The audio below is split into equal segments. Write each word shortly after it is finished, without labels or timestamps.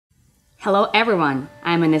Hello everyone,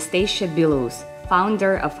 I'm Anastasia Bilous,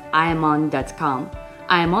 founder of IamOn.com.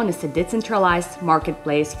 IamOn is a decentralized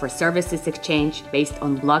marketplace for services exchange based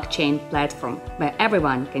on blockchain platform where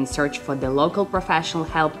everyone can search for the local professional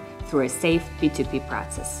help through a safe P2P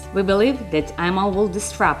process. We believe that IamOn will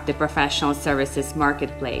disrupt the professional services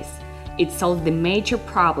marketplace. It solves the major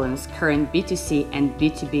problems current B2C and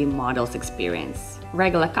B2B models experience.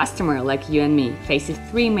 Regular customer like you and me faces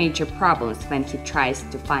three major problems when he tries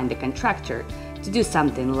to find a contractor to do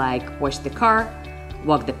something like wash the car,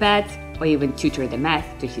 walk the pet, or even tutor the math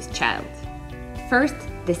to his child. First,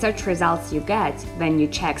 the search results you get when you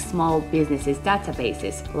check small businesses'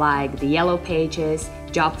 databases like the Yellow Pages,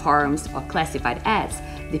 job forums, or classified ads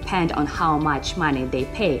depend on how much money they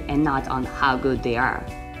pay and not on how good they are.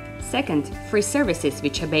 Second, free services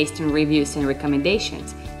which are based on reviews and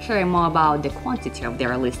recommendations care more about the quantity of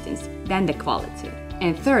their listings than the quality.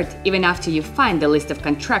 And third, even after you find the list of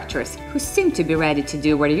contractors who seem to be ready to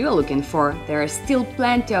do what you're looking for, there are still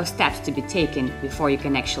plenty of steps to be taken before you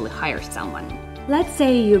can actually hire someone. Let's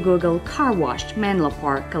say you Google car wash Menlo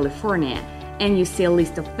Park, California, and you see a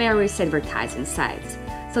list of various advertising sites.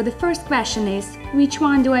 So the first question is, which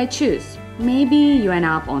one do I choose? Maybe you end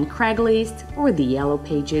up on Craigslist or the Yellow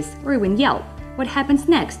Pages or even Yelp. What happens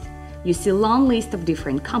next? You see a long list of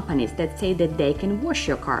different companies that say that they can wash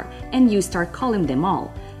your car, and you start calling them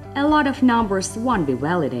all. A lot of numbers won't be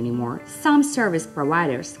valid anymore. Some service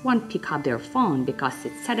providers won't pick up their phone because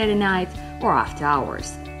it's Saturday night or after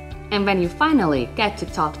hours. And when you finally get to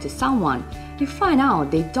talk to someone, you find out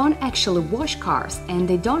they don't actually wash cars and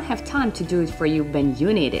they don't have time to do it for you when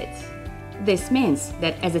you need it. This means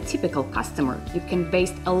that as a typical customer, you can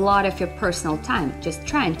waste a lot of your personal time just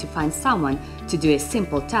trying to find someone to do a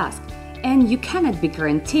simple task, and you cannot be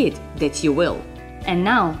guaranteed that you will. And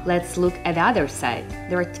now let's look at the other side.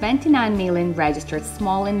 There are 29 million registered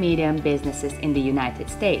small and medium businesses in the United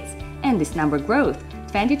States, and this number grows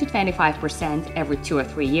 20 to 25% every 2 or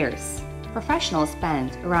 3 years. Professionals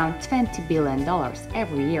spend around $20 billion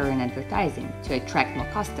every year in advertising to attract more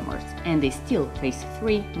customers, and they still face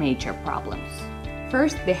three major problems.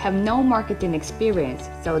 First, they have no marketing experience,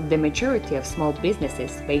 so the majority of small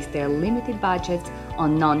businesses base their limited budgets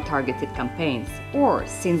on non-targeted campaigns, or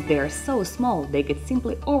since they are so small, they get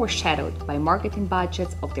simply overshadowed by marketing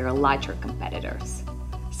budgets of their larger competitors.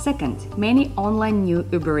 Second, many online new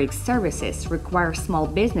UberX services require small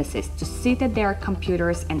businesses to sit at their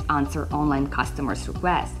computers and answer online customers'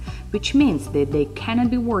 requests, which means that they cannot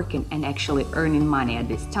be working and actually earning money at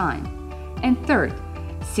this time. And third,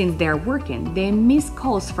 since they're working, they miss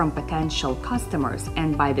calls from potential customers,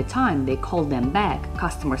 and by the time they call them back,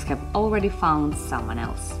 customers have already found someone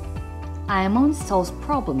else. IamOn solves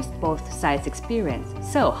problems both sides experience.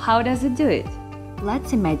 So how does it do it?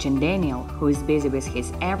 Let's imagine Daniel, who is busy with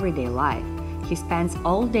his everyday life. He spends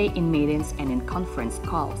all day in meetings and in conference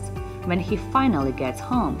calls. When he finally gets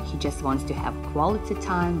home, he just wants to have quality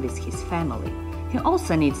time with his family. He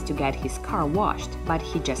also needs to get his car washed, but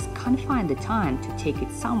he just can't find the time to take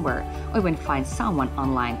it somewhere or even find someone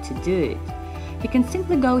online to do it. He can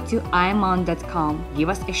simply go to IamOn.com, give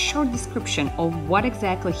us a short description of what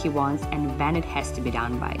exactly he wants and when it has to be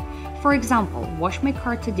done by. For example, wash my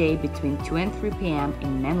car today between 2 and 3 p.m.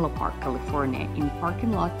 in Menlo Park, California, in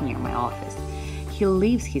parking lot near my office. He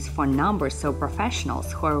leaves his phone number so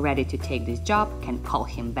professionals who are ready to take this job can call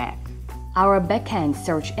him back. Our backend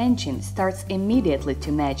search engine starts immediately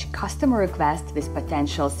to match customer requests with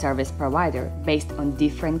potential service provider based on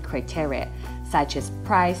different criteria, such as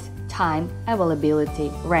price, time, availability,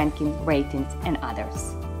 ranking, ratings, and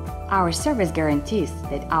others. Our service guarantees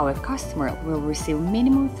that our customer will receive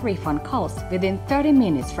minimum 3 phone calls within 30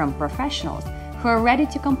 minutes from professionals who are ready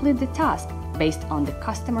to complete the task based on the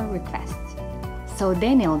customer request. So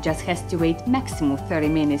Daniel just has to wait maximum 30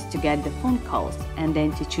 minutes to get the phone calls and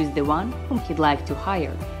then to choose the one whom he'd like to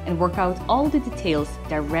hire and work out all the details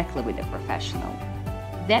directly with the professional.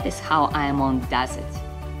 That is how IamOn does it.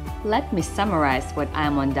 Let me summarize what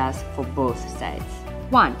IamOn does for both sides.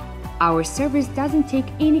 1. Our service doesn't take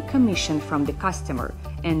any commission from the customer,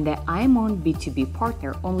 and the IamOn B2B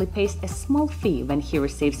partner only pays a small fee when he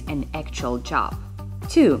receives an actual job.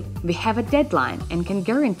 2. We have a deadline and can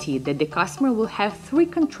guarantee that the customer will have 3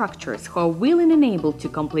 contractors who are willing and able to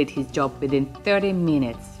complete his job within 30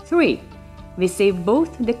 minutes. 3. We save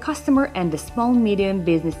both the customer and the small-medium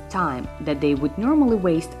business time that they would normally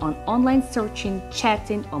waste on online searching,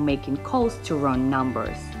 chatting, or making calls to run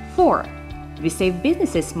numbers. 4. We save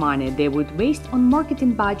businesses money they would waste on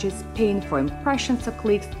marketing budgets paying for impressions or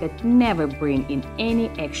clicks that never bring in any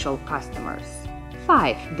actual customers.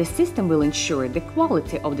 5, the system will ensure the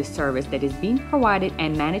quality of the service that is being provided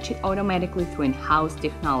and manage it automatically through in-house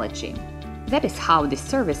technology. That is how the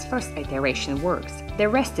service first iteration works. The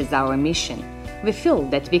rest is our mission. We feel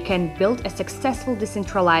that we can build a successful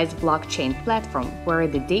decentralized blockchain platform where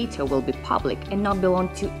the data will be public and not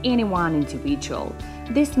belong to any one individual.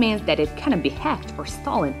 This means that it cannot be hacked or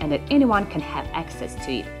stolen and that anyone can have access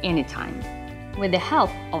to it anytime. With the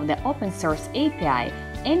help of the open source API,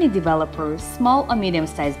 any developer, small or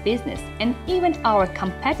medium-sized business, and even our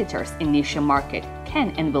competitors in niche market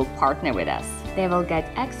can and will partner with us. They will get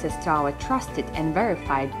access to our trusted and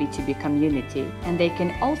verified B2B community, and they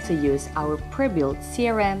can also use our pre-built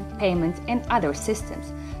CRM, payments, and other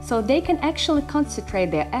systems, so they can actually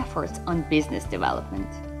concentrate their efforts on business development.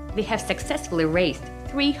 We have successfully raised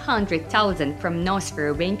 $300,000 from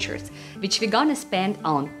Noosphere Ventures, which we're gonna spend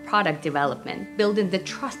on product development, building the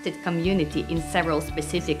trusted community in several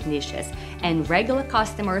specific niches, and regular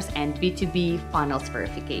customers and B2B funnels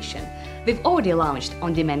verification. We've already launched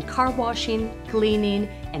on-demand car washing, cleaning,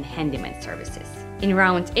 and handyman services. In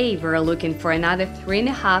round A, we're looking for another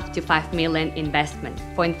 $3.5 to $5 million investment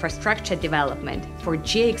for infrastructure development, for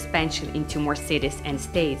geo-expansion into more cities and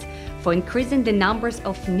states, for increasing the numbers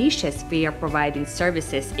of niches we are providing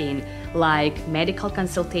services in, like medical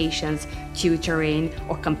consultations, tutoring,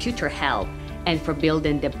 or computer help, and for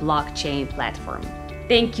building the blockchain platform.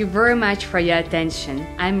 Thank you very much for your attention.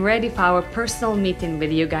 I'm ready for our personal meeting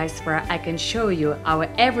with you guys where I can show you our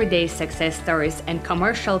everyday success stories and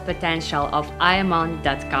commercial potential of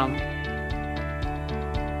IamOn.com.